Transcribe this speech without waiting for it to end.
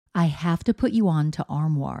I have to put you on to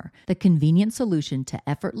Armoire, the convenient solution to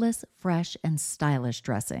effortless, fresh, and stylish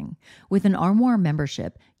dressing. With an Armoire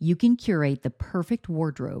membership, you can curate the perfect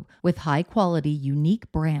wardrobe with high-quality,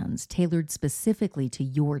 unique brands tailored specifically to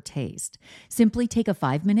your taste. Simply take a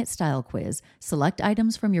 5-minute style quiz, select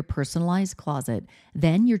items from your personalized closet,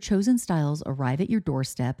 then your chosen styles arrive at your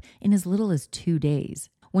doorstep in as little as 2 days.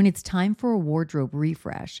 When it's time for a wardrobe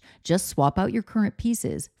refresh, just swap out your current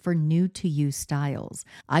pieces for new-to-you styles.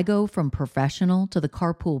 I go from professional to the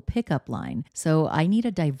carpool pickup line, so I need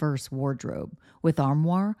a diverse wardrobe. With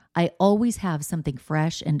Armoire, I always have something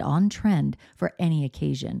fresh and on trend for any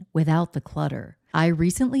occasion, without the clutter. I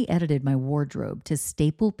recently edited my wardrobe to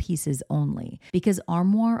staple pieces only because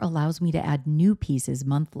Armoire allows me to add new pieces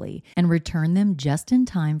monthly and return them just in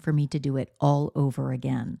time for me to do it all over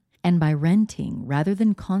again. And by renting rather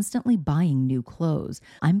than constantly buying new clothes,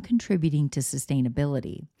 I'm contributing to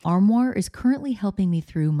sustainability. Armoire is currently helping me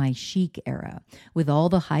through my chic era with all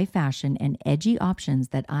the high fashion and edgy options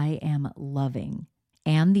that I am loving.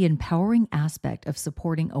 And the empowering aspect of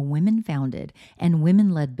supporting a women-founded and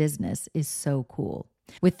women-led business is so cool.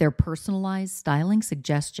 With their personalized styling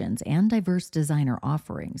suggestions and diverse designer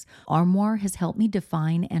offerings, Armoire has helped me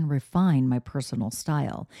define and refine my personal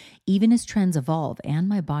style, even as trends evolve and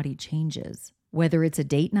my body changes. Whether it's a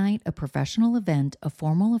date night, a professional event, a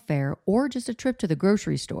formal affair, or just a trip to the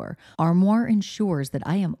grocery store, Armoire ensures that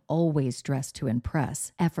I am always dressed to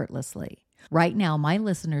impress effortlessly. Right now, my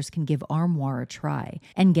listeners can give Armoire a try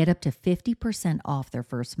and get up to 50% off their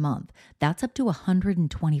first month. That's up to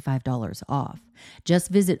 $125 off. Just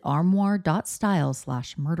visit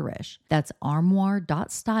armoire.style/murderish. That's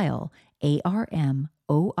armoire.style,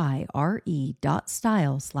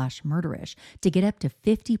 ARMOIRE.style/murderish to get up to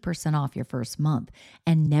 50% off your first month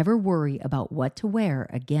and never worry about what to wear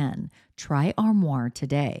again. Try Armoire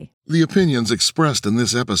today. The opinions expressed in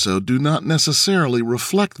this episode do not necessarily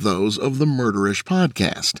reflect those of the Murderish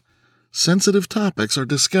podcast. Sensitive topics are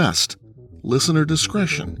discussed. Listener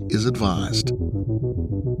discretion is advised.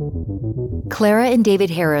 Clara and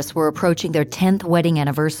David Harris were approaching their 10th wedding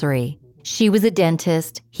anniversary. She was a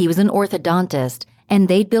dentist, he was an orthodontist, and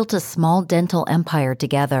they'd built a small dental empire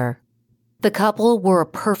together. The couple were a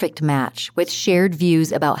perfect match with shared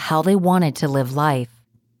views about how they wanted to live life.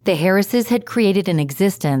 The Harrises had created an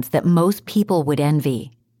existence that most people would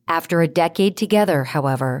envy. After a decade together,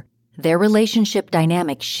 however, their relationship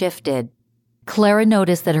dynamic shifted. Clara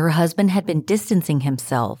noticed that her husband had been distancing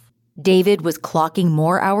himself. David was clocking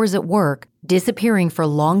more hours at work, disappearing for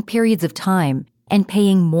long periods of time, and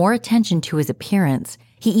paying more attention to his appearance.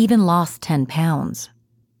 He even lost 10 pounds.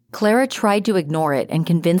 Clara tried to ignore it and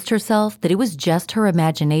convinced herself that it was just her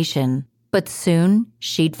imagination. But soon,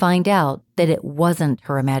 she'd find out that it wasn't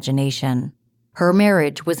her imagination. Her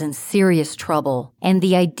marriage was in serious trouble, and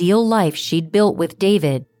the ideal life she'd built with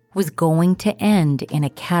David was going to end in a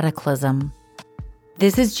cataclysm.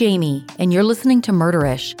 This is Jamie, and you're listening to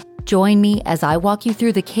Murderish. Join me as I walk you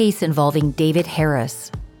through the case involving David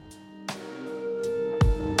Harris.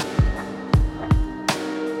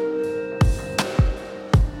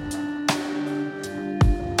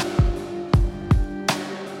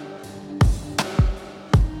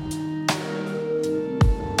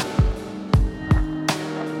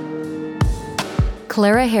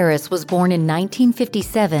 Clara Harris was born in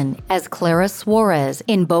 1957 as Clara Suarez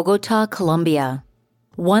in Bogota, Colombia.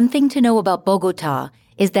 One thing to know about Bogota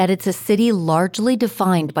is that it's a city largely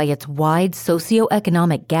defined by its wide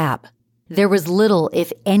socioeconomic gap. There was little,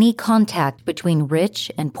 if any, contact between rich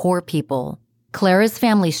and poor people. Clara's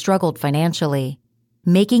family struggled financially.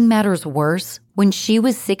 Making matters worse, when she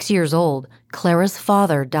was 6 years old, Clara's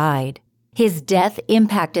father died. His death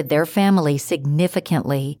impacted their family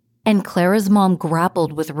significantly, and Clara's mom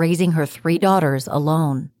grappled with raising her 3 daughters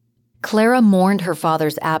alone. Clara mourned her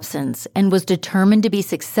father's absence and was determined to be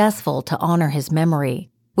successful to honor his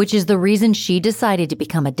memory, which is the reason she decided to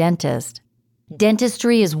become a dentist.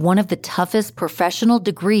 Dentistry is one of the toughest professional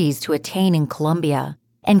degrees to attain in Colombia,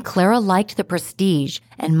 and Clara liked the prestige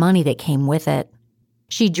and money that came with it.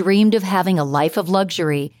 She dreamed of having a life of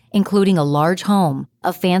luxury, including a large home,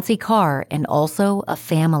 a fancy car, and also a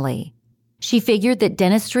family. She figured that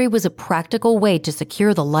dentistry was a practical way to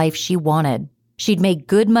secure the life she wanted. She'd make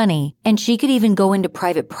good money, and she could even go into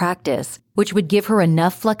private practice, which would give her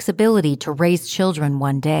enough flexibility to raise children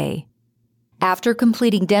one day. After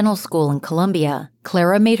completing dental school in Colombia,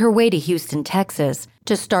 Clara made her way to Houston, Texas,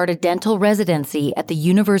 to start a dental residency at the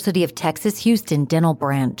University of Texas Houston Dental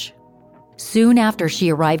Branch. Soon after she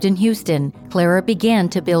arrived in Houston, Clara began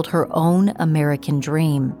to build her own American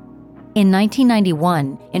dream. In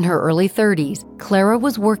 1991, in her early 30s, Clara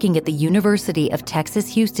was working at the University of Texas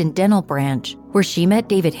Houston Dental Branch, where she met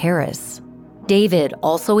David Harris. David,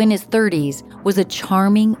 also in his 30s, was a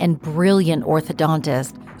charming and brilliant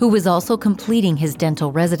orthodontist who was also completing his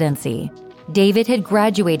dental residency. David had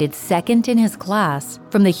graduated second in his class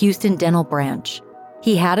from the Houston Dental Branch.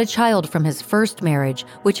 He had a child from his first marriage,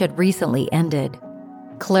 which had recently ended.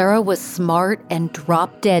 Clara was smart and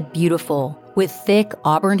drop-dead beautiful, with thick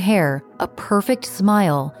auburn hair, a perfect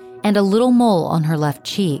smile, and a little mole on her left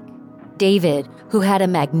cheek. David, who had a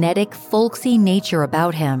magnetic, folksy nature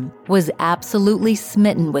about him, was absolutely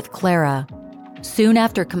smitten with Clara. Soon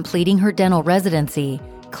after completing her dental residency,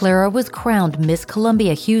 Clara was crowned Miss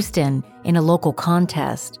Columbia Houston in a local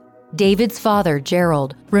contest. David's father,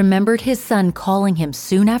 Gerald, remembered his son calling him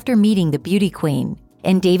soon after meeting the beauty queen,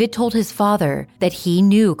 and David told his father that he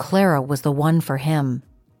knew Clara was the one for him.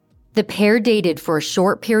 The pair dated for a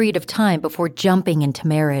short period of time before jumping into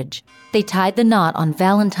marriage. They tied the knot on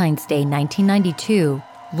Valentine's Day 1992,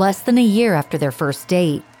 less than a year after their first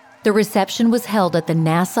date. The reception was held at the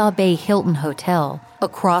Nassau Bay Hilton Hotel,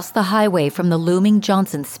 across the highway from the looming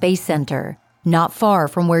Johnson Space Center, not far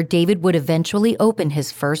from where David would eventually open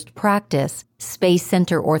his first practice, Space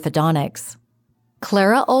Center Orthodontics.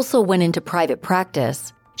 Clara also went into private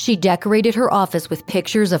practice. She decorated her office with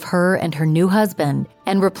pictures of her and her new husband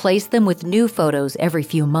and replaced them with new photos every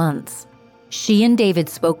few months. She and David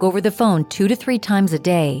spoke over the phone 2 to 3 times a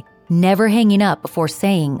day, never hanging up before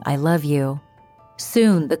saying, "I love you."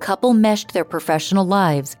 Soon, the couple meshed their professional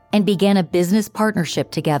lives and began a business partnership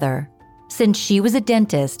together. Since she was a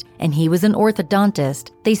dentist and he was an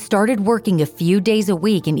orthodontist, they started working a few days a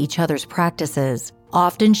week in each other's practices,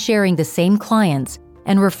 often sharing the same clients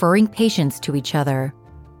and referring patients to each other.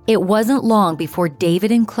 It wasn't long before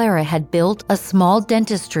David and Clara had built a small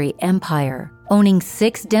dentistry empire, owning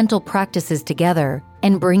 6 dental practices together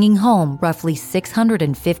and bringing home roughly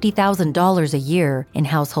 $650,000 a year in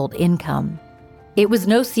household income. It was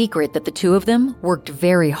no secret that the two of them worked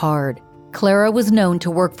very hard. Clara was known to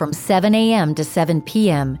work from 7 a.m. to 7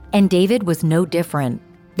 p.m., and David was no different.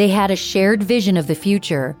 They had a shared vision of the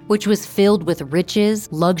future, which was filled with riches,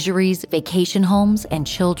 luxuries, vacation homes, and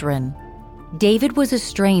children. David was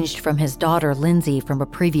estranged from his daughter, Lindsay, from a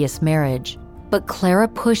previous marriage, but Clara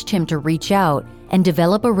pushed him to reach out and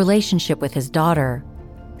develop a relationship with his daughter.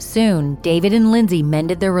 Soon, David and Lindsay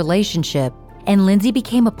mended their relationship, and Lindsay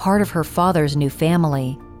became a part of her father's new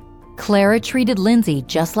family. Clara treated Lindsay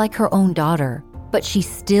just like her own daughter, but she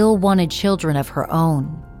still wanted children of her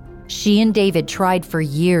own. She and David tried for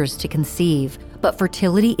years to conceive, but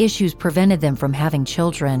fertility issues prevented them from having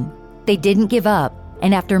children. They didn't give up,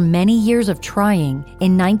 and after many years of trying,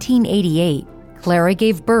 in 1988, Clara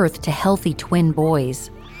gave birth to healthy twin boys.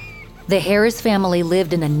 The Harris family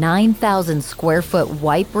lived in a 9,000-square-foot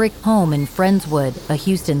white brick home in Friendswood, a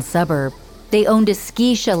Houston suburb. They owned a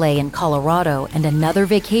ski chalet in Colorado and another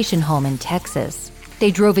vacation home in Texas.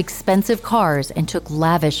 They drove expensive cars and took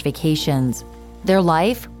lavish vacations. Their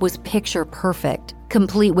life was picture perfect,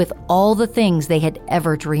 complete with all the things they had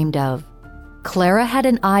ever dreamed of. Clara had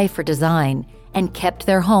an eye for design and kept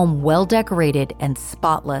their home well decorated and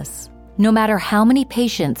spotless. No matter how many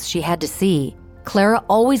patients she had to see, Clara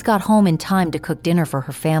always got home in time to cook dinner for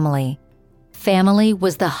her family. Family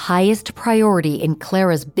was the highest priority in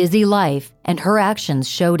Clara's busy life, and her actions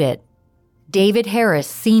showed it. David Harris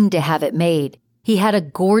seemed to have it made. He had a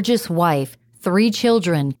gorgeous wife, 3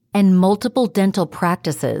 children, and multiple dental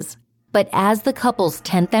practices. But as the couple's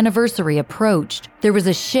 10th anniversary approached, there was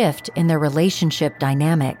a shift in their relationship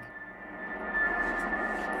dynamic.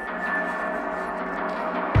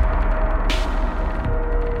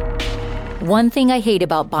 One thing I hate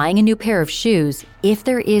about buying a new pair of shoes, if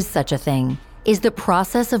there is such a thing, is the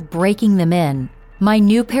process of breaking them in. My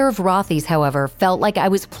new pair of Rothy's, however, felt like I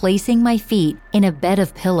was placing my feet in a bed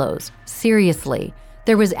of pillows. Seriously,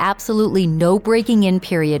 there was absolutely no breaking in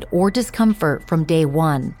period or discomfort from day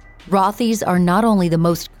one. Rothy's are not only the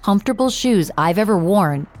most comfortable shoes I've ever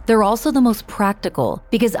worn, they're also the most practical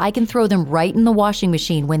because I can throw them right in the washing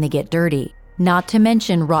machine when they get dirty. Not to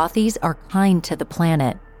mention, Rothy's are kind to the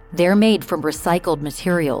planet. They're made from recycled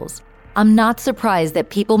materials. I'm not surprised that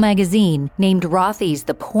People magazine named Rothy's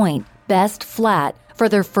the Point Best Flat for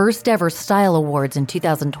their first ever style awards in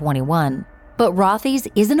 2021. But Rothy's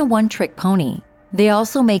isn't a one-trick pony. They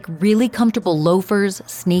also make really comfortable loafers,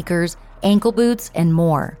 sneakers, ankle boots, and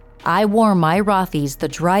more. I wore my Rothy's The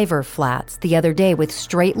Driver flats the other day with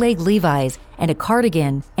straight-leg Levi's and a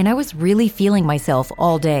cardigan, and I was really feeling myself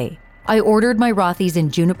all day. I ordered my Rothy's in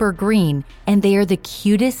juniper green, and they are the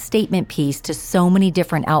cutest statement piece to so many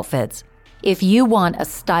different outfits. If you want a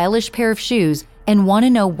stylish pair of shoes and want to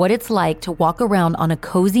know what it's like to walk around on a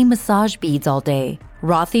cozy massage beads all day,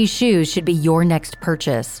 Rothy's shoes should be your next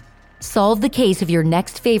purchase. Solve the case of your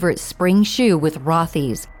next favorite spring shoe with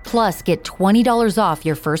Rothy's, plus get $20 off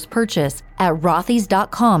your first purchase at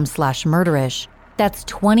rothys.com/murderish. That's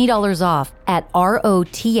 $20 off at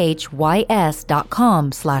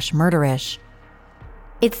rothys.com/murderish.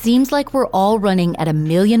 It seems like we're all running at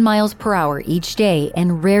 1,000,000 miles per hour each day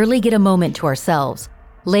and rarely get a moment to ourselves.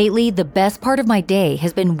 Lately, the best part of my day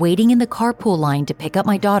has been waiting in the carpool line to pick up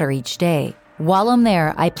my daughter each day. While I'm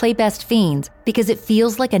there, I play Best Fiends because it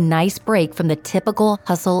feels like a nice break from the typical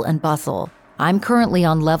hustle and bustle. I'm currently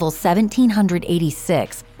on level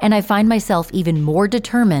 1786, and I find myself even more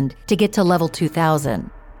determined to get to level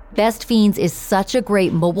 2000. Best Fiends is such a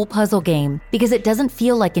great mobile puzzle game because it doesn't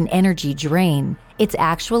feel like an energy drain. It's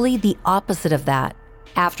actually the opposite of that.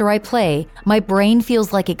 After I play, my brain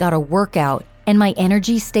feels like it got a workout, and my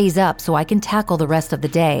energy stays up so I can tackle the rest of the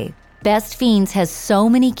day. Best Fiends has so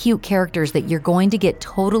many cute characters that you're going to get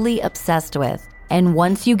totally obsessed with. And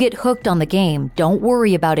once you get hooked on the game, don't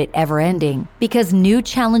worry about it ever ending, because new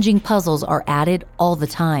challenging puzzles are added all the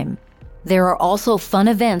time. There are also fun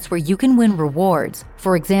events where you can win rewards.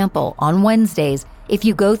 For example, on Wednesdays, if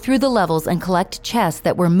you go through the levels and collect chests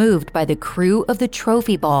that were moved by the crew of the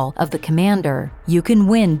trophy ball of the commander, you can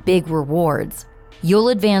win big rewards. You'll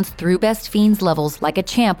advance through Best Fiends levels like a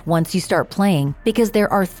champ once you start playing, because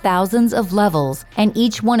there are thousands of levels and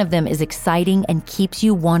each one of them is exciting and keeps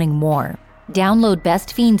you wanting more. Download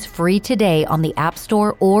Best Fiends free today on the App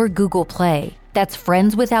Store or Google Play. That's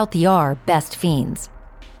friends without the R, Best Fiends.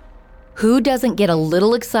 Who doesn't get a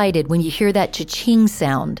little excited when you hear that cha-ching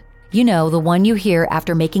sound? You know, the one you hear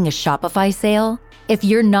after making a Shopify sale? If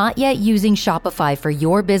you're not yet using Shopify for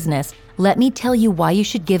your business, let me tell you why you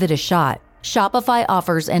should give it a shot. Shopify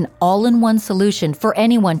offers an all-in-one solution for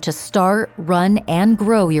anyone to start, run, and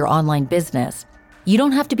grow your online business. You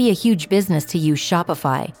don't have to be a huge business to use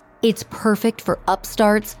Shopify. It's perfect for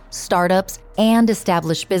upstarts, startups, and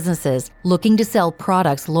established businesses looking to sell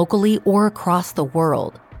products locally or across the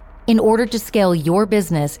world. In order to scale your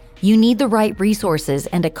business, you need the right resources,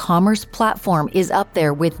 and a commerce platform is up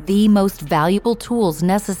there with the most valuable tools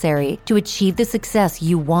necessary to achieve the success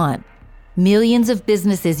you want. Millions of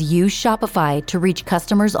businesses use Shopify to reach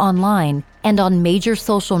customers online and on major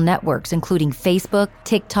social networks, including Facebook,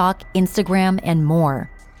 TikTok, Instagram, and more.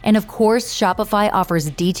 And of course, Shopify offers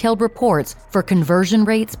detailed reports for conversion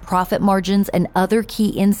rates, profit margins, and other key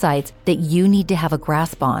insights that you need to have a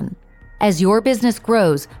grasp on. As your business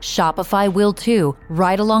grows, Shopify will too,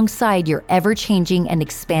 right alongside your ever-changing and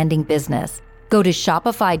expanding business. Go to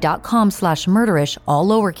shopify.com/murderish, all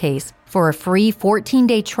lowercase, for a free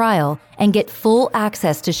 14-day trial and get full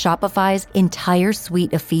access to Shopify's entire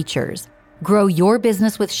suite of features. Grow your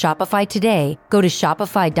business with Shopify today. Go to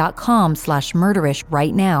shopify.com/murderish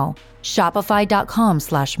right now.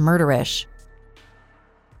 Shopify.com/murderish.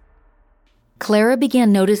 Clara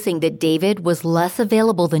began noticing that David was less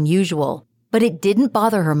available than usual, but it didn't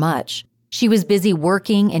bother her much. She was busy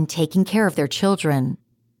working and taking care of their children.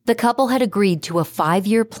 The couple had agreed to a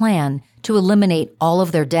 5-year plan to eliminate all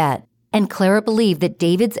of their debt, and Clara believed that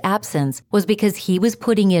David's absence was because he was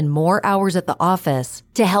putting in more hours at the office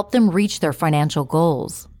to help them reach their financial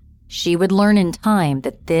goals. She would learn in time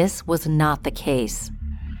that this was not the case.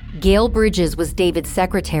 Gail Bridges was David's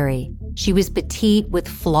secretary. She was petite with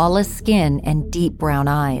flawless skin and deep brown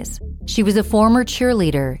eyes. She was a former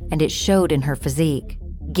cheerleader, and it showed in her physique.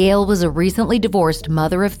 Gail was a recently divorced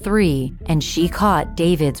mother of 3, and she caught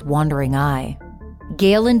David's wandering eye.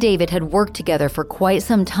 Gail and David had worked together for quite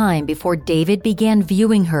some time before David began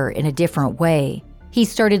viewing her in a different way. He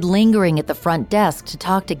started lingering at the front desk to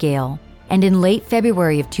talk to Gail, and in late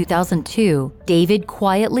February of 2002, David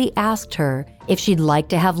quietly asked her if she'd like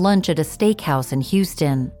to have lunch at a steakhouse in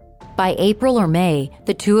Houston. By April or May,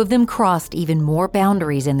 the two of them crossed even more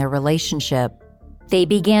boundaries in their relationship. They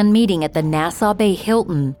began meeting at the Nassau Bay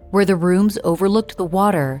Hilton, where the rooms overlooked the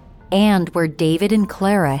water, and where David and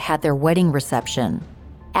Clara had their wedding reception.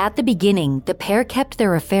 At the beginning, the pair kept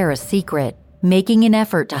their affair a secret, making an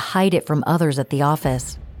effort to hide it from others at the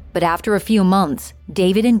office. But after a few months,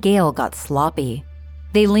 David and Gail got sloppy.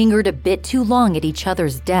 They lingered a bit too long at each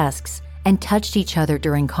other's desks and touched each other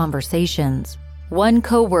during conversations. One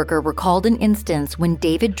coworker recalled an instance when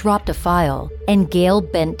David dropped a file and Gail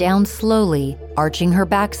bent down slowly, arching her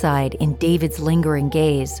backside in David's lingering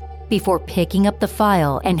gaze, before picking up the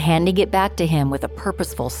file and handing it back to him with a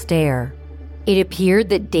purposeful stare. It appeared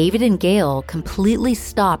that David and Gail completely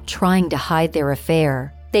stopped trying to hide their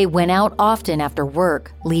affair. They went out often after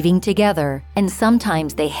work, leaving together, and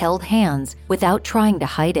sometimes they held hands without trying to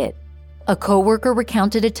hide it. A coworker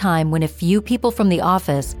recounted a time when a few people from the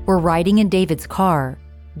office were riding in David's car.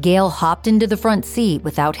 Gail hopped into the front seat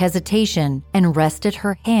without hesitation and rested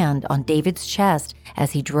her hand on David's chest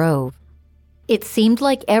as he drove. It seemed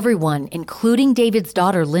like everyone, including David's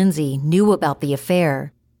daughter Lindsay, knew about the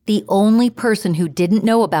affair. The only person who didn't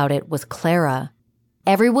know about it was Clara.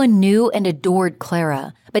 Everyone knew and adored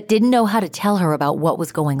Clara, but didn't know how to tell her about what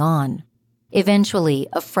was going on. Eventually,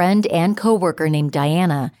 a friend and coworker named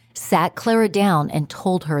Diana sat Clara down and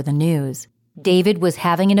told her the news. David was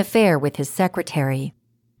having an affair with his secretary.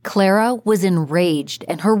 Clara was enraged,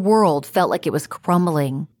 and her world felt like it was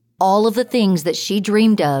crumbling. All of the things that she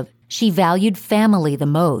dreamed of, she valued family the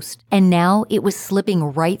most, and now it was slipping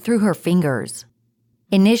right through her fingers.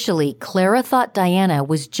 Initially, Clara thought Diana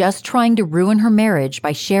was just trying to ruin her marriage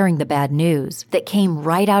by sharing the bad news that came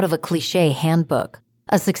right out of a Cliché handbook,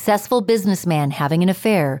 a successful businessman having an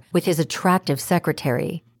affair with his attractive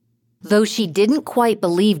secretary. Though she didn't quite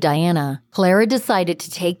believe Diana, Clara decided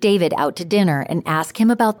to take David out to dinner and ask him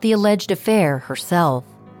about the alleged affair herself.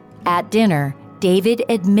 At dinner, David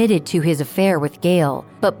admitted to his affair with Gail,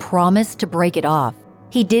 but promised to break it off.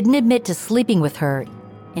 He didn't admit to sleeping with her.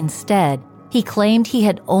 Instead, he claimed he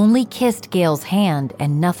had only kissed Gail's hand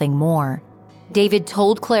and nothing more. David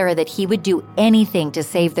told Clara that he would do anything to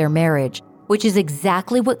save their marriage, which is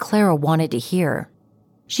exactly what Clara wanted to hear.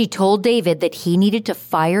 She told David that he needed to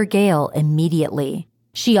fire Gail immediately.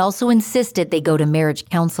 She also insisted they go to marriage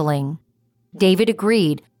counseling. David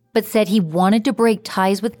agreed, but said he wanted to break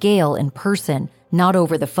ties with Gail in person, not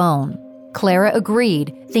over the phone. Clara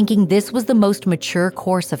agreed, thinking this was the most mature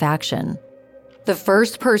course of action. The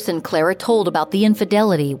first person Clara told about the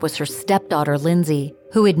infidelity was her stepdaughter, Lindsay,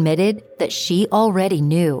 who admitted that she already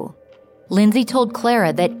knew. Lindsay told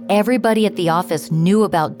Clara that everybody at the office knew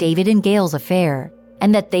about David and Gail's affair,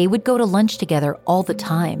 and that they would go to lunch together all the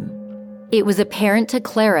time. It was apparent to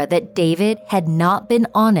Clara that David had not been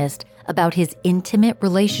honest about his intimate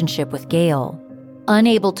relationship with Gail.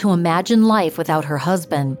 Unable to imagine life without her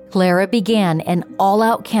husband, Clara began an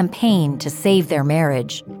all-out campaign to save their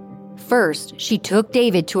marriage. First, she took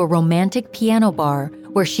David to a romantic piano bar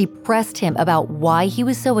where she pressed him about why he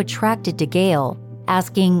was so attracted to Gail,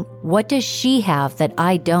 asking, "What does she have that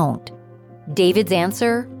I don't?" David's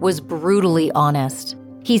answer was brutally honest.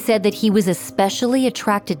 He said that he was especially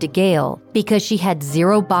attracted to Gail because she had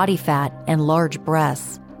zero body fat and large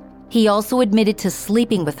breasts. He also admitted to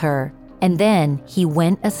sleeping with her, and then he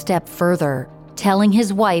went a step further, telling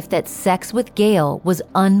his wife that sex with Gail was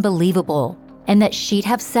unbelievable and that she'd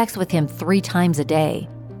have sex with him 3 times a day.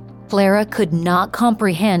 Clara could not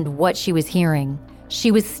comprehend what she was hearing.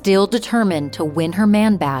 She was still determined to win her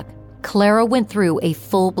man back. Clara went through a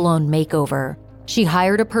full-blown makeover. She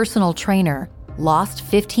hired a personal trainer, lost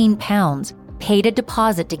 15 pounds, paid a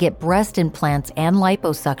deposit to get breast implants and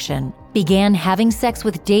liposuction, began having sex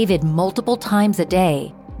with David multiple times a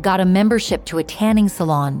day, got a membership to a tanning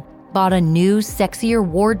salon, bought a new, sexier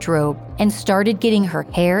wardrobe, and started getting her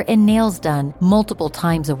hair and nails done multiple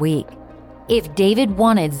times a week. If David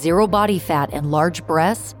wanted zero body fat and large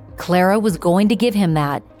breasts, Clara was going to give him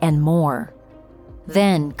that and more.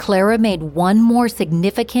 Then, Clara made one more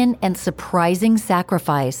significant and surprising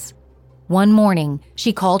sacrifice. One morning,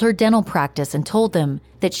 she called her dental practice and told them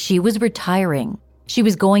that she was retiring. She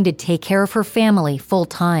was going to take care of her family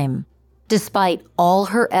full-time. Despite all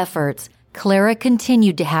her efforts, Clara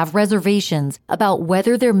continued to have reservations about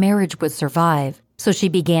whether their marriage would survive, so she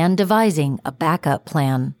began devising a backup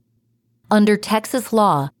plan. Under Texas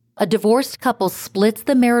law, a divorced couple splits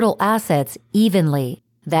the marital assets evenly.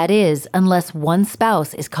 That is, unless one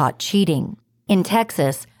spouse is caught cheating. In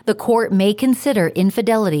Texas, the court may consider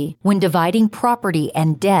infidelity when dividing property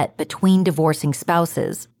and debt between divorcing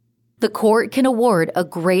spouses. The court can award a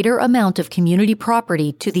greater amount of community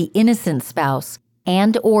property to the innocent spouse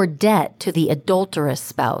and/or debt to the adulterous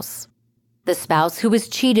spouse. The spouse who was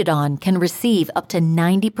cheated on can receive up to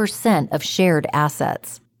 90% of shared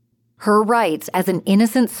assets. Her rights as an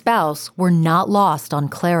innocent spouse were not lost on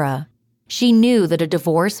Clara. She knew that a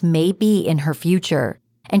divorce may be in her future,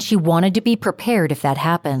 and she wanted to be prepared if that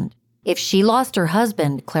happened. If she lost her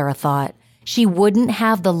husband, Clara thought, she wouldn't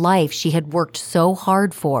have the life she had worked so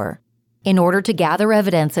hard for. In order to gather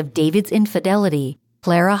evidence of David's infidelity,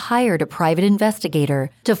 Clara hired a private investigator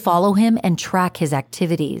to follow him and track his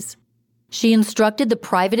activities. She instructed the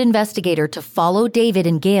private investigator to follow David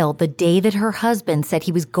and Gail the day that her husband said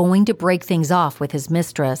he was going to break things off with his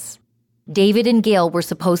mistress. David and Gail were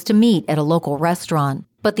supposed to meet at a local restaurant,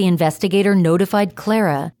 but the investigator notified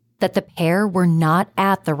Clara that the pair were not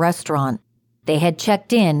at the restaurant. They had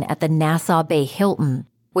checked in at the Nassau Bay Hilton,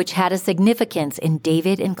 which had a significance in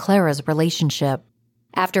David and Clara's relationship.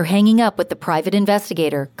 After hanging up with the private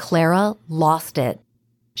investigator, Clara lost it.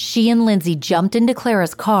 She and Lindsay jumped into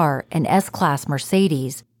Clara's car, an S-Class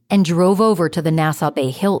Mercedes, and drove over to the Nassau Bay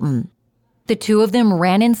Hilton. The two of them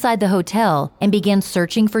ran inside the hotel and began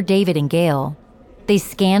searching for David and Gail. They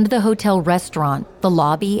scanned the hotel restaurant, the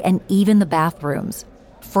lobby, and even the bathrooms.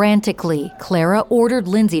 Frantically, Clara ordered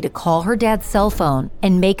Lindsay to call her dad's cell phone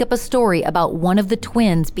and make up a story about one of the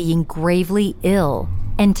twins being gravely ill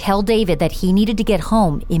and tell David that he needed to get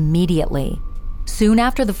home immediately. Soon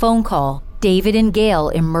after the phone call, David and Gail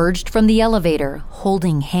emerged from the elevator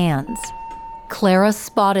holding hands. Clara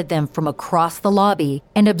spotted them from across the lobby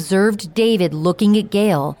and observed David looking at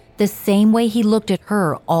Gail the same way he looked at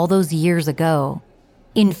her all those years ago.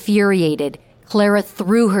 Infuriated, Clara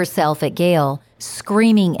threw herself at Gail,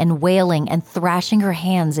 screaming and wailing and thrashing her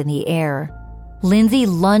hands in the air. Lindsay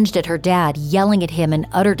lunged at her dad, yelling at him in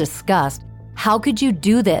utter disgust. "How could you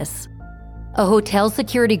do this?" A hotel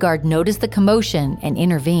security guard noticed the commotion and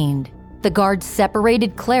intervened. The guard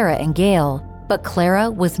separated Clara and Gail, but Clara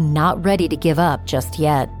was not ready to give up just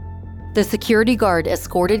yet. The security guard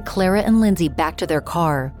escorted Clara and Lindsay back to their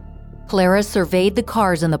car. Clara surveyed the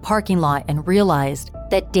cars in the parking lot and realized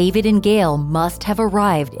that David and Gail must have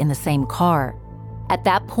arrived in the same car. At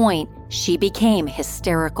that point, she became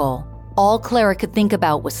hysterical. All Clara could think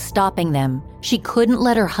about was stopping them. She couldn't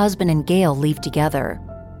let her husband and Gail leave together.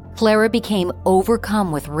 Clara became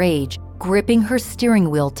overcome with rage, gripping her steering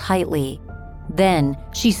wheel tightly. Then,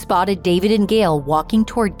 she spotted David and Gail walking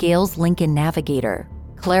toward Gail's Lincoln Navigator.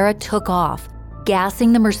 Clara took off,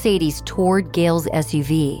 gassing the Mercedes toward Gail's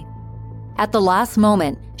SUV. At the last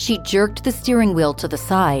moment, she jerked the steering wheel to the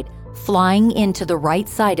side, flying into the right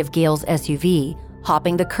side of Gail's SUV,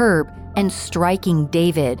 hopping the curb, and striking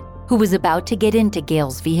David, who was about to get into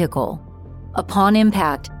Gail's vehicle. Upon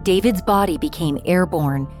impact, David's body became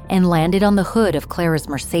airborne and landed on the hood of Clara's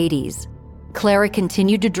Mercedes. Clara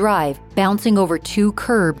continued to drive, bouncing over two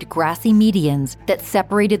curbed, grassy medians that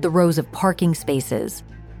separated the rows of parking spaces.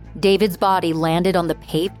 David's body landed on the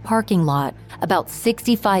paved parking lot about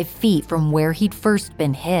 65 feet from where he'd first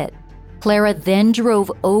been hit. Clara then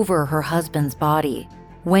drove over her husband's body.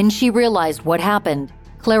 When she realized what happened,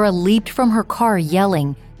 Clara leaped from her car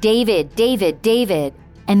yelling, "David, David, David,"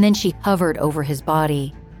 and then she hovered over his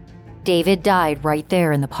body. David died right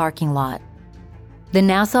there in the parking lot. The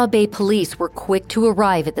Nassau Bay police were quick to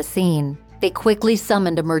arrive at the scene. They quickly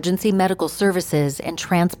summoned emergency medical services and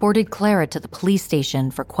transported Clara to the police station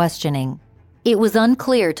for questioning. It was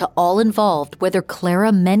unclear to all involved whether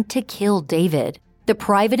Clara meant to kill David. The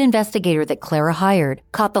private investigator that Clara hired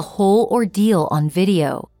caught the whole ordeal on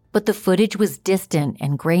video, but the footage was distant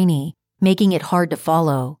and grainy, making it hard to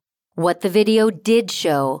follow. What the video did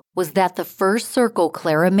show was that the first circle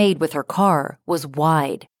Clara made with her car was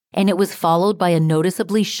wide, and it was followed by a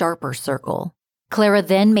noticeably sharper circle. Clara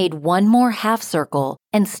then made one more half circle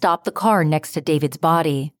and stopped the car next to David's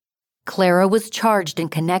body. Clara was charged in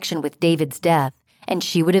connection with David's death, and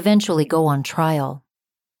she would eventually go on trial.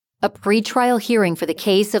 A pretrial hearing for the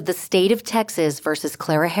case of the state of Texas versus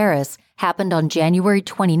Clara Harris happened on January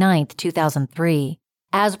 29, 2003.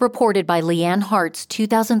 As reported by Leanne Hart's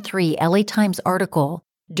 2003 LA Times article,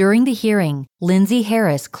 during the hearing, Lindsay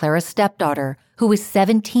Harris, Clara's stepdaughter, who was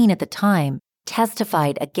 17 at the time,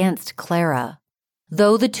 testified against Clara.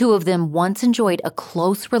 Though the two of them once enjoyed a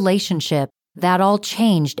close relationship, that all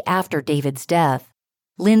changed after David's death.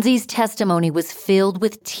 Lindsay's testimony was filled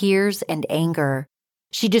with tears and anger.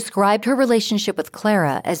 She described her relationship with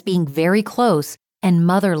Clara as being very close and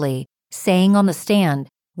motherly, saying on the stand,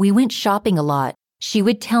 "We went shopping a lot. She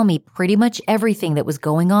would tell me pretty much everything that was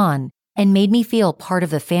going on and made me feel part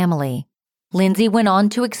of the family." Lindsay went on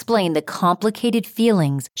to explain the complicated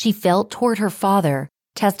feelings she felt toward her father,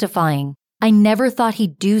 testifying, "I never thought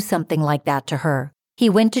he'd do something like that to her. He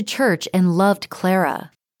went to church and loved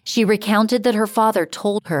Clara." She recounted that her father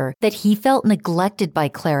told her that he felt neglected by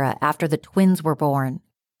Clara after the twins were born.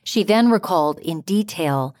 She then recalled in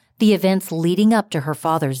detail the events leading up to her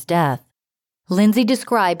father's death. Lindsay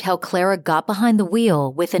described how Clara got behind the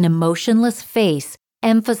wheel with an emotionless face,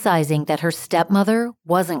 emphasizing that her stepmother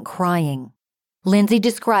wasn't crying. Lindsay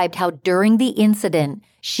described how during the incident,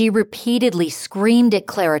 she repeatedly screamed at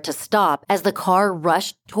Clara to stop as the car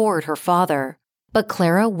rushed toward her father, but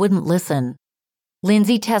Clara wouldn't listen.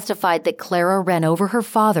 Lindsay testified that Clara ran over her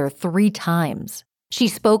father 3 times. She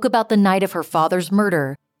spoke about the night of her father's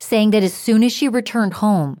murder, saying that as soon as she returned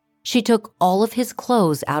home, She took all of his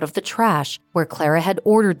clothes out of the trash where Clara had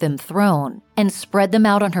ordered them thrown and spread them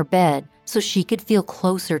out on her bed so she could feel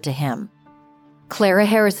closer to him. Clara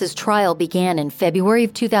Harris's trial began in February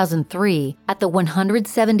of 2003 at the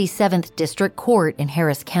 177th District Court in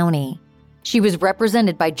Harris County. She was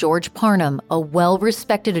represented by George Parnham, a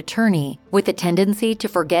well-respected attorney with a tendency to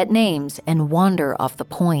forget names and wander off the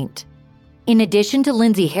point. In addition to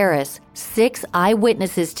Lindsay Harris, 6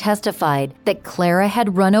 eyewitnesses testified that Clara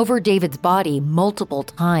had run over David's body multiple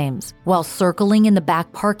times while circling in the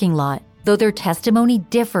back parking lot, though their testimony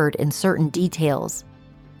differed in certain details.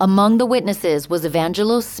 Among the witnesses was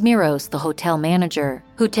Evangelos Smiros, the hotel manager,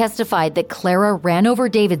 who testified that Clara ran over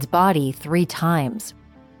David's body 3 times.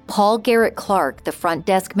 Paul Garrett Clark, the front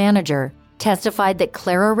desk manager, testified that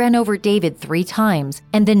Clara ran over David 3 times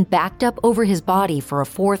and then backed up over his body for a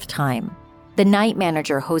 4th time. The night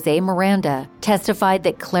manager, Jose Miranda, testified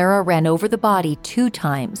that Clara ran over the body 2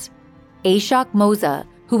 times. Ashok Moza,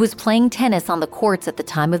 who was playing tennis on the courts at the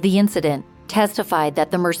time of the incident, testified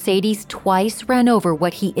that the Mercedes twice ran over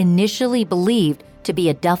what he initially believed to be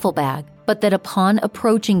a duffel bag, but that upon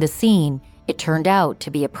approaching the scene, it turned out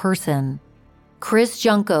to be a person. Chris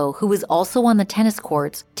Junko, who was also on the tennis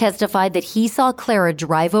courts, testified that he saw Clara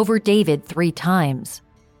drive over David 3 times.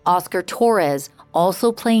 Oscar Torres,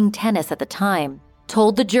 also playing tennis at the time,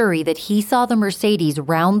 told the jury that he saw the Mercedes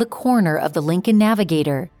round the corner of the Lincoln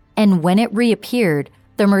Navigator, and when it reappeared,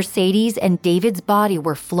 the Mercedes and David's body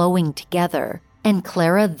were flowing together, and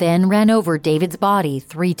Clara then ran over David's body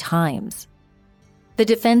 3 times. The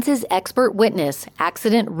defense's expert witness,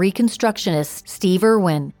 accident reconstructionist Steve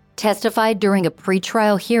Irwin, testified during a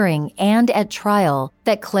pretrial hearing and at trial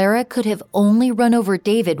that Clara could have only run over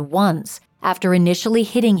David once after initially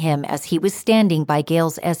hitting him as he was standing by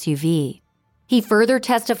Gail's SUV. He further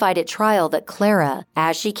testified at trial that Clara,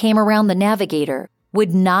 as she came around the Navigator,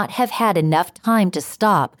 would not have had enough time to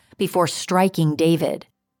stop before striking David.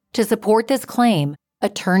 To support this claim,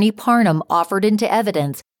 Attorney Parnham offered into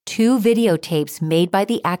evidence 2 videotapes made by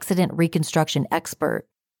the accident reconstruction expert.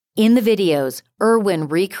 In the videos, Irwin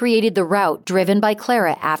recreated the route driven by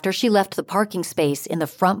Clara after she left the parking space in the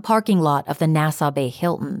front parking lot of the Nassau Bay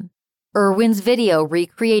Hilton. Irwin's video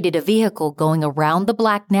recreated a vehicle going around the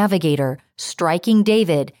black Navigator, striking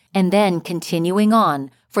David, and then continuing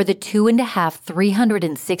on for the 2.5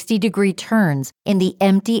 360-degree turns in the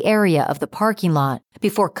empty area of the parking lot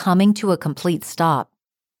before coming to a complete stop.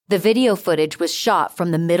 The video footage was shot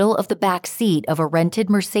from the middle of the back seat of a rented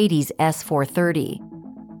Mercedes S430.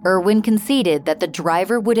 Irwin conceded that the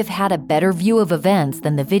driver would have had a better view of events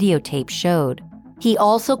than the videotape showed. He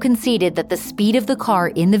also conceded that the speed of the car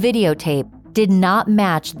in the videotape did not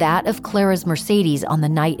match that of Clara's Mercedes on the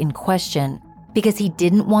night in question, because he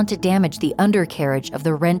didn't want to damage the undercarriage of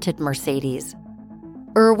the rented Mercedes.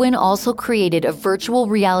 Irwin also created a virtual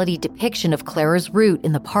reality depiction of Clara's route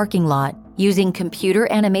in the parking lot using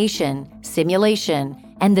computer animation, simulation,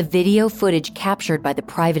 and the video footage captured by the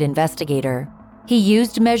private investigator. He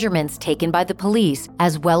used measurements taken by the police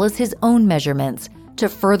as well as his own measurements to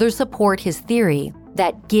further support his theory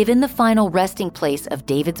that given the final resting place of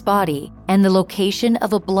David's body and the location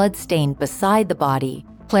of a bloodstain beside the body,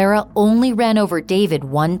 Clara only ran over David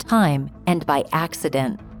 1 time and by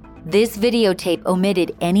accident. This videotape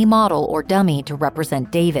omitted any model or dummy to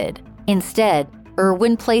represent David. Instead,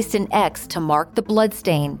 Irwin placed an X to mark the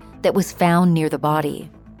bloodstain that was found near the body.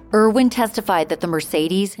 Irwin testified that the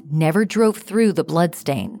Mercedes never drove through the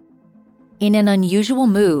bloodstain. In an unusual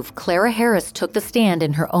move, Clara Harris took the stand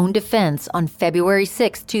in her own defense on February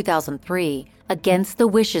 6, 2003, against the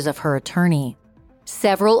wishes of her attorney.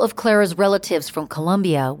 Several of Clara's relatives from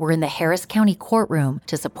Colombia were in the Harris County courtroom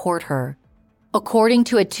to support her. According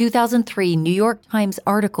to a 2003 New York Times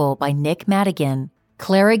article by Nick Madigan,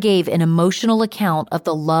 Clara gave an emotional account of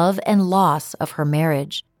the love and loss of her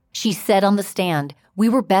marriage. She said on the stand, "We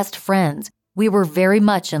were best friends. We were very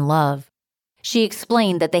much in love." She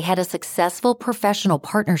explained that they had a successful professional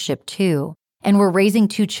partnership too, and were raising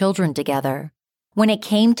 2 children together. When it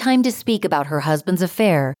came time to speak about her husband's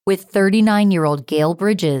affair with 39-year-old Gail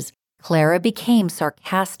Bridges, Clara became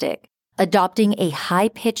sarcastic, adopting a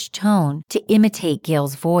high-pitched tone to imitate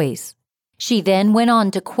Gail's voice. She then went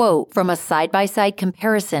on to quote from a side-by-side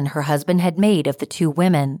comparison her husband had made of the 2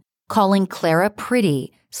 women, calling Clara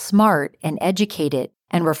pretty, smart, and educated,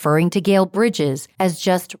 and referring to Gail Bridges as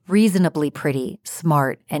just reasonably pretty,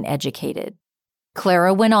 smart, and educated.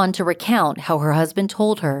 Clara went on to recount how her husband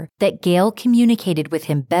told her that Gail communicated with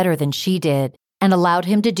him better than she did and allowed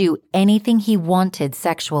him to do anything he wanted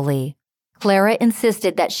sexually. Clara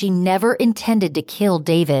insisted that she never intended to kill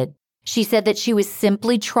David. She said that she was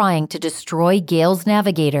simply trying to destroy Gail's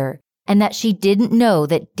navigator and that she didn't know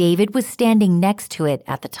that David was standing next to it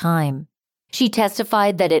at the time. She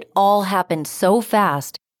testified that it all happened so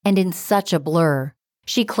fast and in such a blur.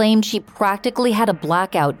 She claimed she practically had a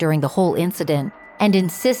blackout during the whole incident and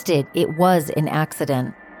insisted it was an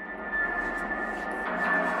accident.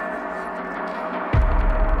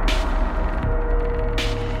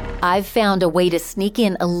 I've found a way to sneak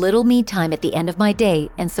in a little me time at the end of my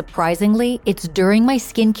day, and surprisingly, it's during my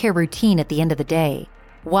skincare routine at the end of the day.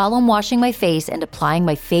 While I'm washing my face and applying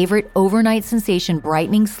my favorite overnight sensation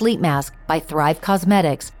brightening sleep mask by Thrive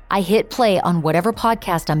Cosmetics, I hit play on whatever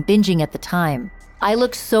podcast I'm binging at the time. I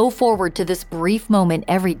look so forward to this brief moment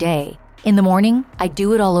every day. In the morning, I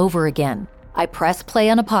do it all over again. I press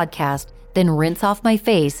play on a podcast, then rinse off my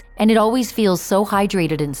face, and it always feels so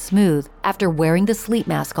hydrated and smooth after wearing the sleep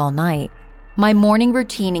mask all night. My morning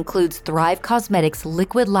routine includes Thrive Cosmetics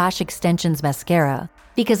Liquid Lash Extensions Mascara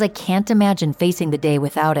because I can't imagine facing the day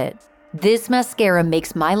without it. This mascara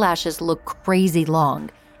makes my lashes look crazy long,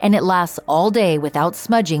 and it lasts all day without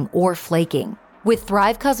smudging or flaking. With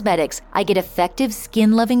Thrive Cosmetics, I get effective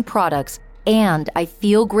skin-loving products, and I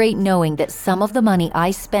feel great knowing that some of the money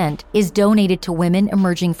I spent is donated to women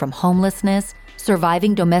emerging from homelessness,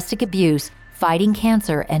 surviving domestic abuse, fighting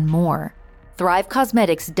cancer, and more. Thrive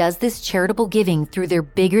Cosmetics does this charitable giving through their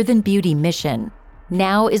Bigger Than Beauty mission.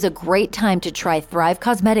 Now is a great time to try Thrive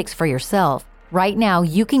Cosmetics for yourself. Right now,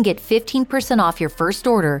 you can get 15% off your first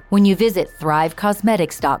order when you visit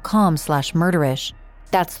thrivecosmetics.com/murderish.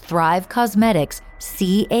 That's Thrive Cosmetics,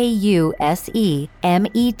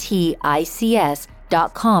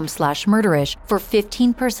 CAUSEMETICS.com/murderish for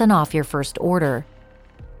 15% off your first order.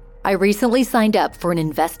 I recently signed up for an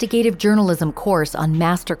investigative journalism course on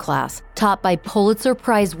Masterclass, taught by Pulitzer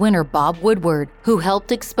Prize winner Bob Woodward, who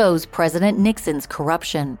helped expose President Nixon's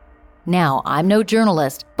corruption. Now, I'm no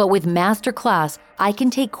journalist, but with Masterclass, I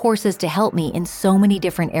can take courses to help me in so many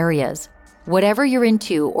different areas. Whatever you're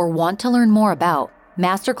into or want to learn more about,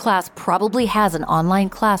 Masterclass probably has an online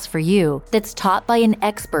class for you that's taught by an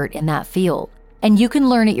expert in that field. And you can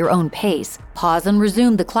learn at your own pace, pause and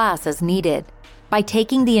resume the class as needed. By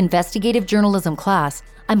taking the investigative journalism class,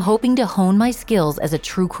 I'm hoping to hone my skills as a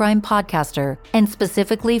true crime podcaster, and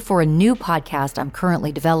specifically for a new podcast I'm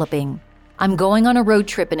currently developing. I'm going on a road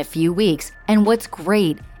trip in a few weeks, and what's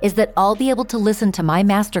great is that I'll be able to listen to my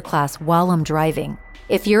masterclass while I'm driving.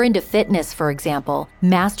 If you're into fitness, for example,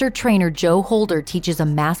 Master Trainer Joe Holder teaches a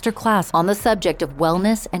masterclass on the subject of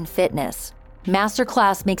wellness and fitness.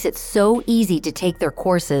 Masterclass makes it so easy to take their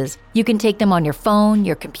courses. You can take them on your phone,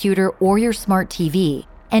 your computer, or your smart TV.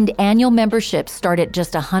 And annual memberships start at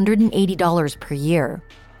just $180 per year.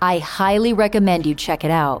 I highly recommend you check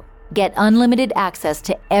it out. Get unlimited access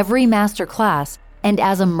to every masterclass, and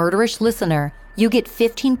as a Murderish listener, you get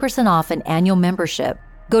 15% off an annual membership.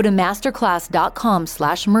 Go to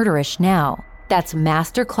masterclass.com/murderish now. That's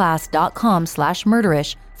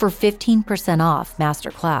masterclass.com/murderish for 15% off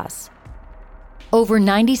Masterclass. Over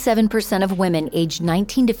 97% of women aged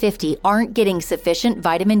 19 to 50 aren't getting sufficient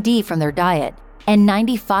vitamin D from their diet, and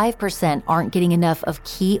 95% aren't getting enough of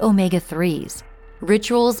key omega-3s.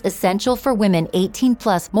 Ritual's Essential for Women 18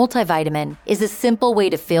 Plus multivitamin is a simple way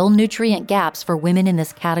to fill nutrient gaps for women in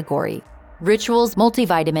this category. Ritual's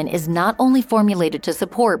multivitamin is not only formulated to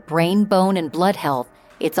support brain, bone, and blood health,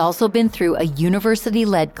 it's also been through a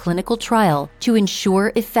university-led clinical trial to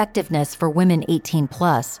ensure effectiveness for women 18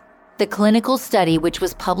 plus. The clinical study, which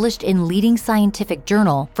was published in leading scientific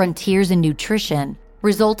journal Frontiers in Nutrition,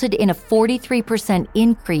 resulted in a 43%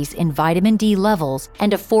 increase in vitamin D levels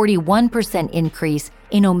and a 41% increase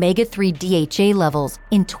in omega-3 DHA levels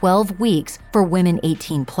in 12 weeks for women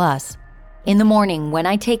 18 plus. In the morning, when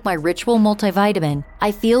I take my Ritual multivitamin,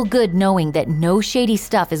 I feel good knowing that no shady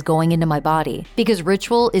stuff is going into my body because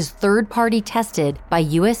Ritual is third-party tested by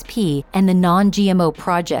USP and the Non-GMO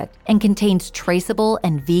Project and contains traceable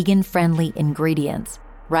and vegan-friendly ingredients.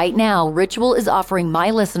 Right now, Ritual is offering my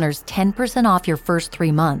listeners 10% off your first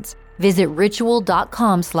 3 months. Visit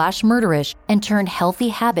ritual.com/murderish and turn healthy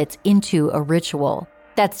habits into a ritual.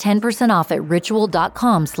 That's 10% off at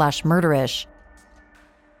ritual.com/murderish.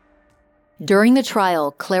 During the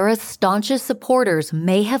trial, Clara's staunchest supporters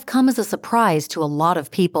may have come as a surprise to a lot of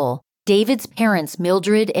people. David's parents,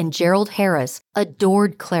 Mildred and Gerald Harris,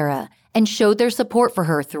 adored Clara and showed their support for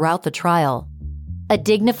her throughout the trial. A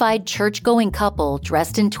dignified church-going couple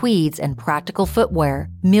dressed in tweeds and practical footwear,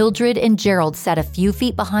 Mildred and Gerald sat a few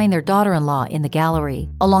feet behind their daughter-in-law in the gallery,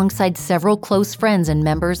 alongside several close friends and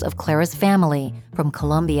members of Clara's family from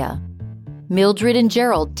Colombia. Mildred and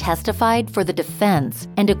Gerald testified for the defense,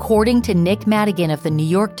 and according to Nick Madigan of the New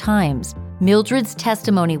York Times, Mildred's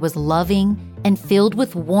testimony was loving and filled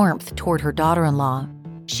with warmth toward her daughter-in-law.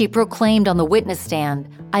 She proclaimed on the witness stand,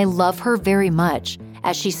 "I love her very much,"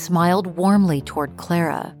 as she smiled warmly toward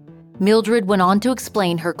Clara. Mildred went on to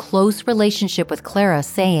explain her close relationship with Clara,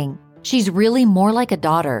 saying, "She's really more like a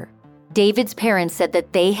daughter." David's parents said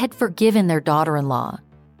that they had forgiven their daughter-in-law.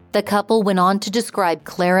 The couple went on to describe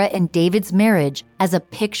Clara and David's marriage as a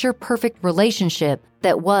picture-perfect relationship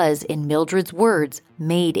that was, in Mildred's words,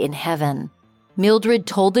 made in heaven. Mildred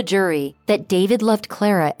told the jury that David loved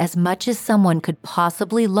Clara as much as someone could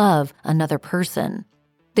possibly love another person.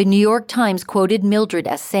 The New York Times quoted Mildred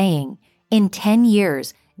as saying, "In 10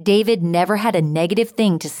 years, David never had a negative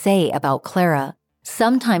thing to say about Clara.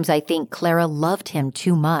 Sometimes I think Clara loved him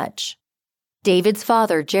too much." David's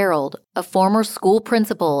father, Gerald, a former school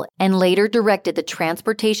principal and later directed the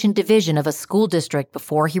transportation division of a school district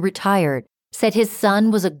before he retired, said his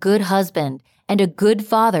son was a good husband and a good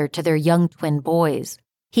father to their young twin boys.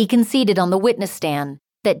 He conceded on the witness stand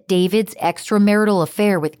that David's extramarital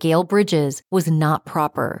affair with Gail Bridges was not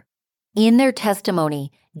proper. In their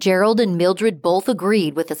testimony, Gerald and Mildred both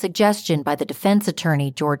agreed with a suggestion by the defense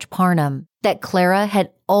attorney, George Parnham, that Clara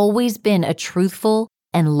had always been a truthful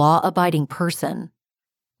and law-abiding person.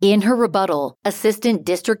 In her rebuttal, Assistant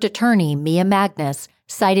District Attorney Mia Magnus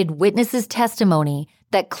cited witnesses' testimony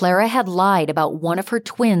that Clara had lied about one of her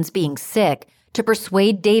twins being sick to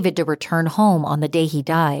persuade David to return home on the day he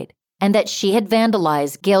died, and that she had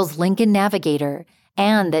vandalized Gail's Lincoln Navigator,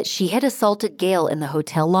 and that she had assaulted Gail in the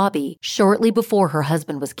hotel lobby shortly before her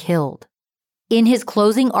husband was killed. In his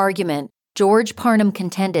closing argument, George Parnham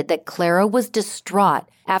contended that Clara was distraught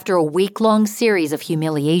after a week-long series of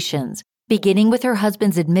humiliations, beginning with her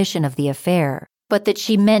husband's admission of the affair, but that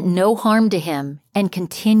she meant no harm to him and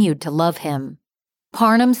continued to love him.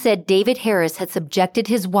 Parnham said David Harris had subjected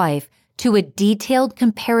his wife to a detailed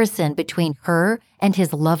comparison between her and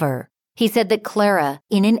his lover. He said that Clara,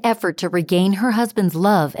 in an effort to regain her husband's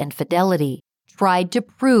love and fidelity, tried to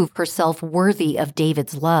prove herself worthy of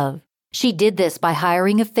David's love. She did this by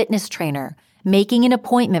hiring a fitness trainer, making an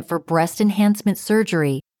appointment for breast enhancement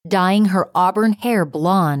surgery, dyeing her auburn hair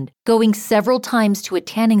blonde, going several times to a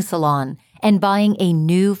tanning salon, and buying a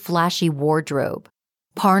new flashy wardrobe.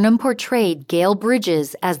 Parnham portrayed Gail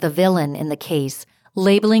Bridges as the villain in the case,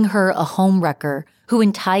 labeling her a homewrecker who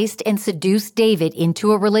enticed and seduced David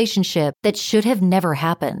into a relationship that should have never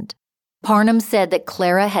happened. Parnham said that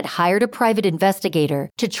Clara had hired a private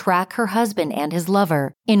investigator to track her husband and his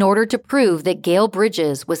lover in order to prove that Gail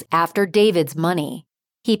Bridges was after David's money.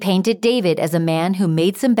 He painted David as a man who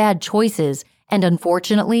made some bad choices and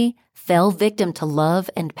unfortunately fell victim to love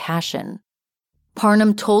and passion.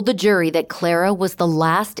 Parnham told the jury that Clara was the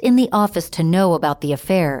last in the office to know about the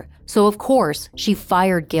affair, so of course she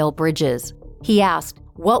fired Gail Bridges. He asked,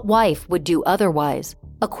 what wife would do otherwise?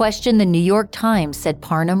 A question the New York Times said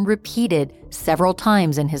Parnham repeated several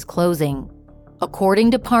times in his closing.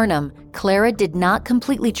 According to Parnham, Clara did not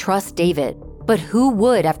completely trust David, but who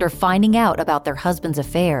would after finding out about their husband's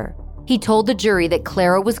affair? He told the jury that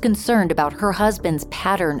Clara was concerned about her husband's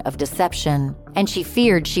pattern of deception, and she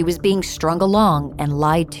feared she was being strung along and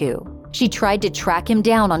lied to. She tried to track him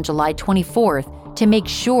down on July 24th to make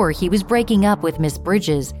sure he was breaking up with Miss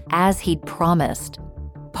Bridges as he'd promised.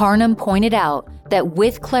 Parnham pointed out that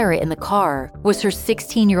with Clara in the car was her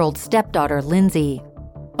 16-year-old stepdaughter, Lindsay.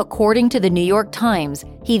 According to the New York Times,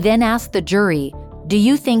 he then asked the jury, do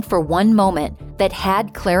you think for one moment that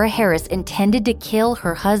had Clara Harris intended to kill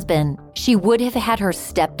her husband, she would have had her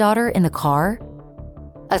stepdaughter in the car?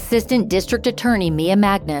 Assistant District Attorney Mia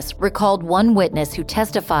Magnus recalled one witness who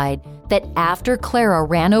testified that after Clara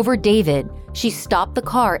ran over David, she stopped the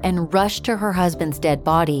car and rushed to her husband's dead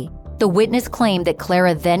body. The witness claimed that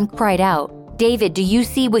Clara then cried out, "David, do you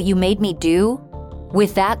see what you made me do?"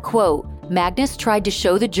 With that quote, Magnus tried to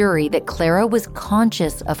show the jury that Clara was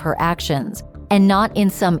conscious of her actions and not in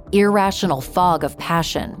some irrational fog of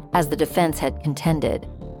passion, as the defense had contended.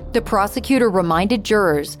 The prosecutor reminded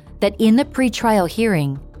jurors that in the pretrial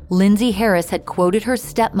hearing, Lindsay Harris had quoted her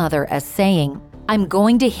stepmother as saying, "I'm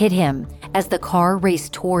going to hit him," as the car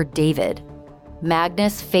raced toward David.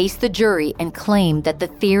 Magnus faced the jury and claimed that the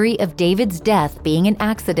theory of David's death being an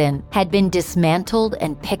accident had been dismantled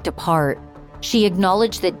and picked apart. She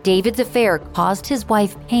acknowledged that David's affair caused his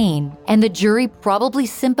wife pain, and the jury probably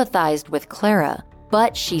sympathized with Clara,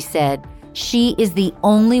 but she said, she is the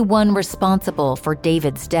only one responsible for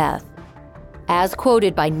David's death. As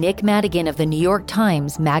quoted by Nick Madigan of the New York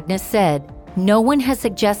Times, Magnus said, "No one has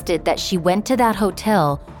suggested that she went to that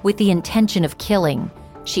hotel with the intention of killing.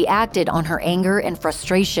 She acted on her anger and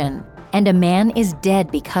frustration, and a man is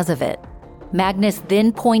dead because of it. Magnus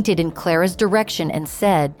then pointed in Clara's direction and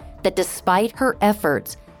said that despite her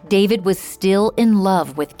efforts, David was still in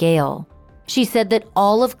love with Gail. She said that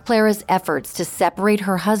all of Clara's efforts to separate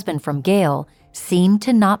her husband from Gail seemed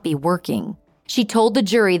to not be working. She told the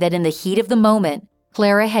jury that in the heat of the moment,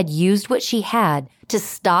 Clara had used what she had to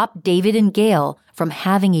stop David and Gail from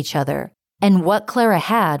having each other, and what Clara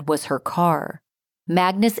had was her car.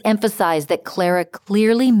 Magnus emphasized that Clara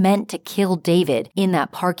clearly meant to kill David in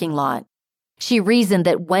that parking lot. She reasoned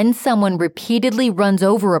that when someone repeatedly runs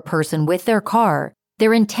over a person with their car,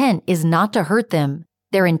 their intent is not to hurt them.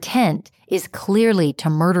 Their intent is clearly to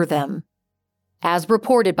murder them. As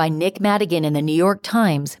reported by Nick Madigan in the New York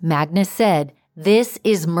Times, Magnus said, "This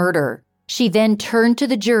is murder." She then turned to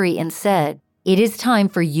the jury and said, "It is time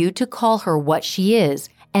for you to call her what she is,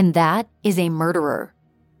 and that is a murderer."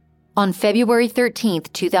 On February 13,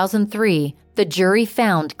 2003, the jury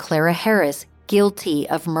found Clara Harris guilty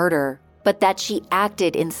of murder, but that she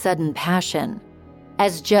acted in sudden passion.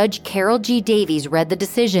 As Judge Carol G. Davies read the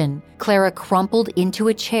decision, Clara crumpled into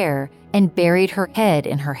a chair and buried her head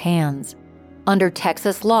in her hands. Under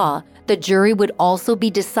Texas law, the jury would also be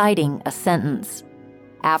deciding a sentence.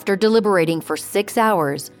 After deliberating for 6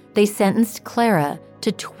 hours, they sentenced Clara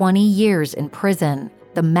to 20 years in prison,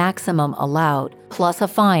 the maximum allowed, plus a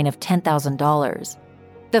fine of $10,000.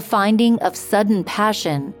 The finding of sudden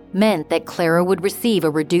passion meant that Clara would receive a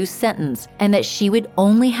reduced sentence and that she would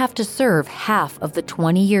only have to serve half of the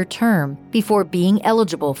 20-year term before being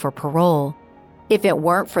eligible for parole. If it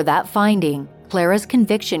weren't for that finding, Clara's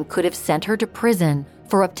conviction could have sent her to prison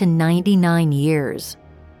for up to 99 years.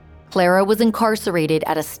 Clara was incarcerated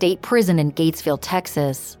at a state prison in Gatesville,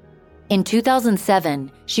 Texas. In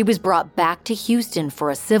 2007, she was brought back to Houston for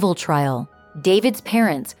a civil trial. David's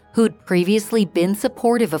parents, who'd previously been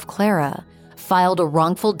supportive of Clara, filed a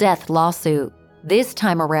wrongful death lawsuit. This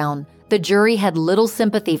time around, the jury had little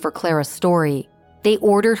sympathy for Clara's story. They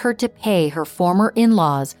ordered her to pay her former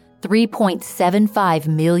in-laws $3.75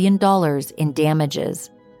 million in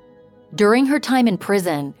damages. During her time in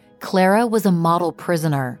prison, Clara was a model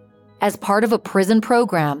prisoner. As part of a prison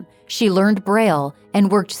program, she learned Braille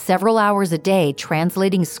and worked several hours a day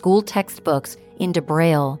translating school textbooks into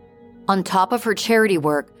Braille. On top of her charity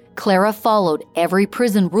work, Clara followed every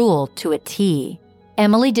prison rule to a T.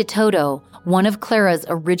 Emily DeToto, one of Clara's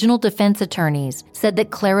original defense attorneys, said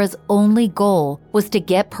that Clara's only goal was to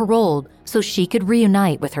get paroled so she could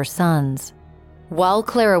reunite with her sons. While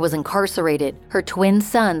Clara was incarcerated, her twin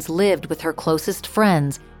sons lived with her closest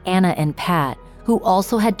friends, Anna and Pat, who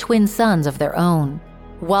also had twin sons of their own.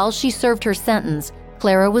 While she served her sentence,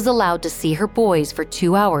 Clara was allowed to see her boys for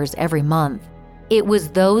 2 hours every month. It was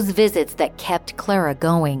those visits that kept Clara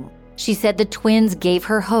going. She said the twins gave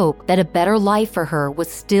her hope that a better life for her was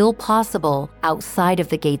still possible outside of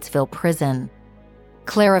the Gatesville prison.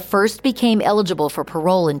 Clara first became eligible for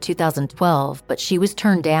parole in 2012, but she was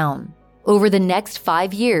turned down. Over the next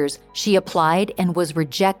 5 years, she applied and was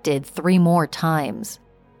rejected 3 more times.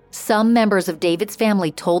 Some members of David's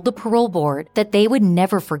family told the parole board that they would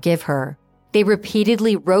never forgive her. They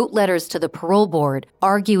repeatedly wrote letters to the parole board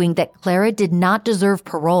arguing that Clara did not deserve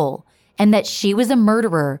parole and that she was a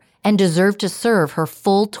murderer and deserved to serve her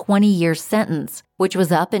full 20-year sentence, which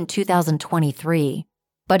was up in 2023.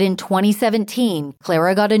 But in 2017,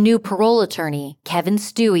 Clara got a new parole attorney, Kevin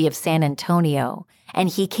Stewie of San Antonio, and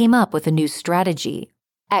he came up with a new strategy.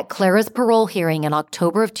 At Clara's parole hearing in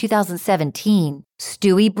October of 2017,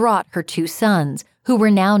 Stewie brought her 2 sons, who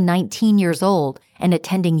were now 19 years old and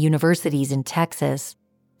attending universities in Texas.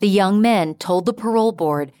 The young men told the parole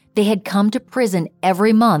board they had come to prison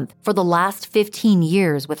every month for the last 15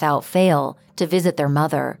 years without fail to visit their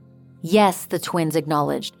mother. Yes, the twins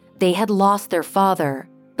acknowledged, they had lost their father,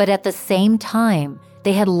 but at the same time,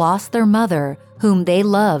 they had lost their mother, whom they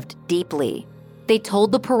loved deeply. They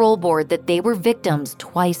told the parole board that they were victims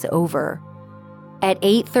twice over. At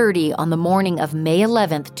 8:30 on the morning of May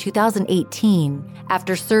 11, 2018,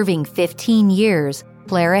 after serving 15 years,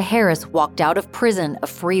 Clara Harris walked out of prison a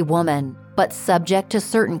free woman, but subject to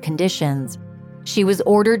certain conditions. She was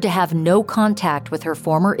ordered to have no contact with her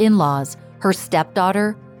former in-laws, her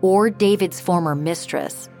stepdaughter, or David's former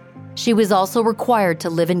mistress. She was also required to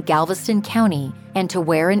live in Galveston County and to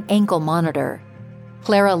wear an ankle monitor.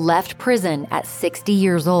 Clara left prison at 60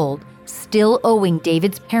 years old, still owing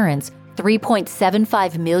David's parents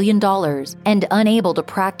 $3.75 million and unable to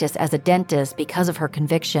practice as a dentist because of her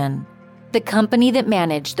conviction. The company that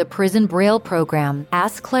managed the prison Braille program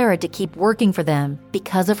asked Clara to keep working for them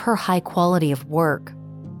because of her high quality of work.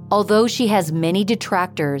 Although she has many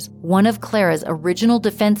detractors, one of Clara's original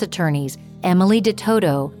defense attorneys, Emily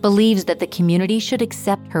DeToto, believes that the community should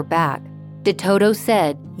accept her back. DeToto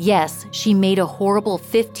said, yes, she made a horrible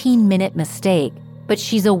 15-minute mistake, but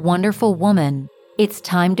she's a wonderful woman. It's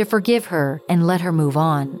time to forgive her and let her move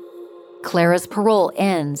on. Clara's parole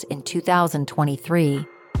ends in 2023.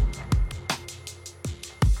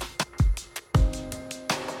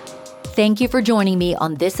 Thank you for joining me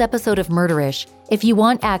on this episode of Murderish. If you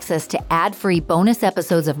want access to ad-free bonus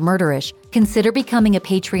episodes of Murderish, consider becoming a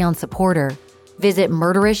Patreon supporter. Visit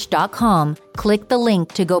murderish.com, click the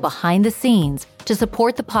link to go behind the scenes to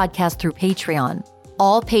support the podcast through Patreon.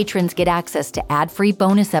 All patrons get access to ad-free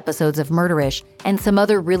bonus episodes of Murderish and some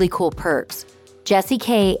other really cool perks. Jesse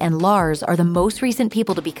K and Lars are the most recent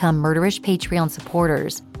people to become Murderish Patreon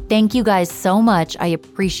supporters. Thank you guys so much. I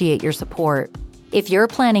appreciate your support. If you're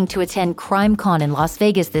planning to attend CrimeCon in Las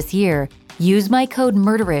Vegas this year, use my code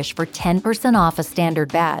MURDERISH for 10% off a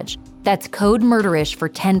standard badge. That's code MURDERISH for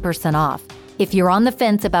 10% off. If you're on the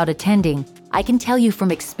fence about attending, I can tell you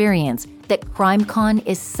from experience that CrimeCon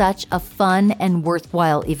is such a fun and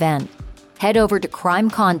worthwhile event. Head over to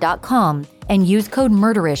crimecon.com and use code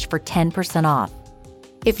MURDERISH for 10% off.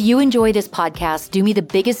 If you enjoy this podcast, do me the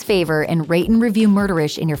biggest favor and rate and review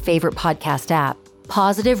Murderish in your favorite podcast app.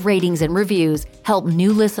 Positive ratings and reviews help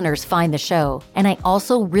new listeners find the show, and I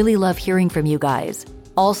also really love hearing from you guys.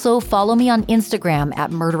 Also, follow me on Instagram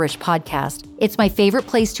at Murderish Podcast. It's my favorite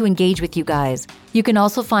place to engage with you guys. You can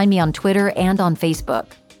also find me on Twitter and on Facebook.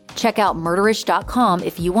 Check out murderish.com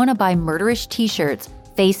if you want to buy Murderish t-shirts,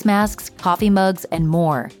 face masks, coffee mugs, and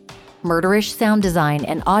more. Murderish sound design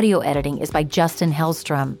and audio editing is by Justin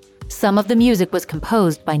Hellstrom. Some of the music was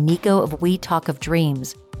composed by Nico of We Talk of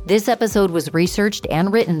Dreams. This episode was researched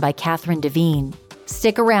and written by Catherine Devine.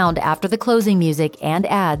 Stick around after the closing music and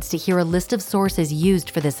ads to hear a list of sources used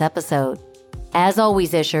for this episode. As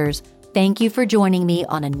always, Ishers, thank you for joining me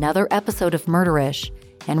on another episode of Murderish.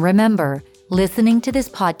 And remember, listening to this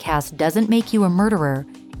podcast doesn't make you a murderer,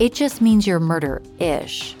 it just means you're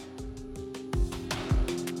murder-ish.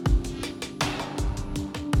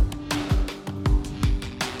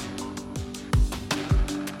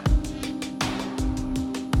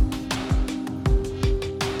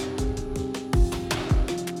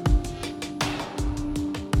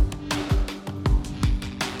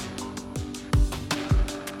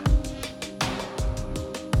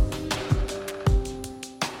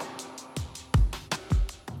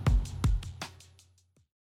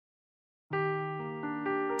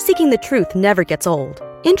 Seeking the truth never gets old.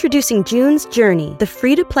 Introducing June's Journey, the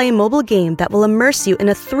free-to-play mobile game that will immerse you in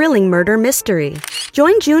a thrilling murder mystery.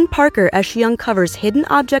 Join June Parker as she uncovers hidden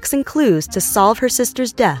objects and clues to solve her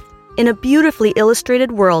sister's death in a beautifully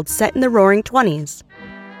illustrated world set in the Roaring '20s.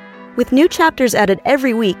 With new chapters added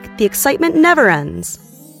every week, the excitement never ends.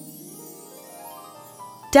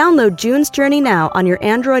 Download June's Journey now on your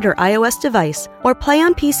Android or iOS device, or play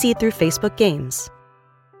on PC through Facebook Games.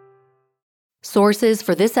 Sources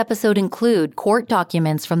for this episode include court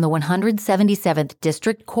documents from the 177th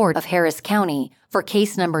District Court of Harris County for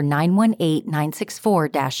case number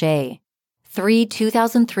 918964-A. 3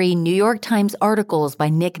 2003 New York Times articles by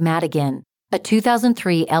Nick Madigan, a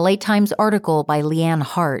 2003 LA Times article by Leanne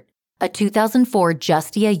Hart, a 2004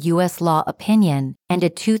 Justia U.S. Law opinion, and a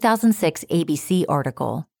 2006 ABC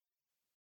article.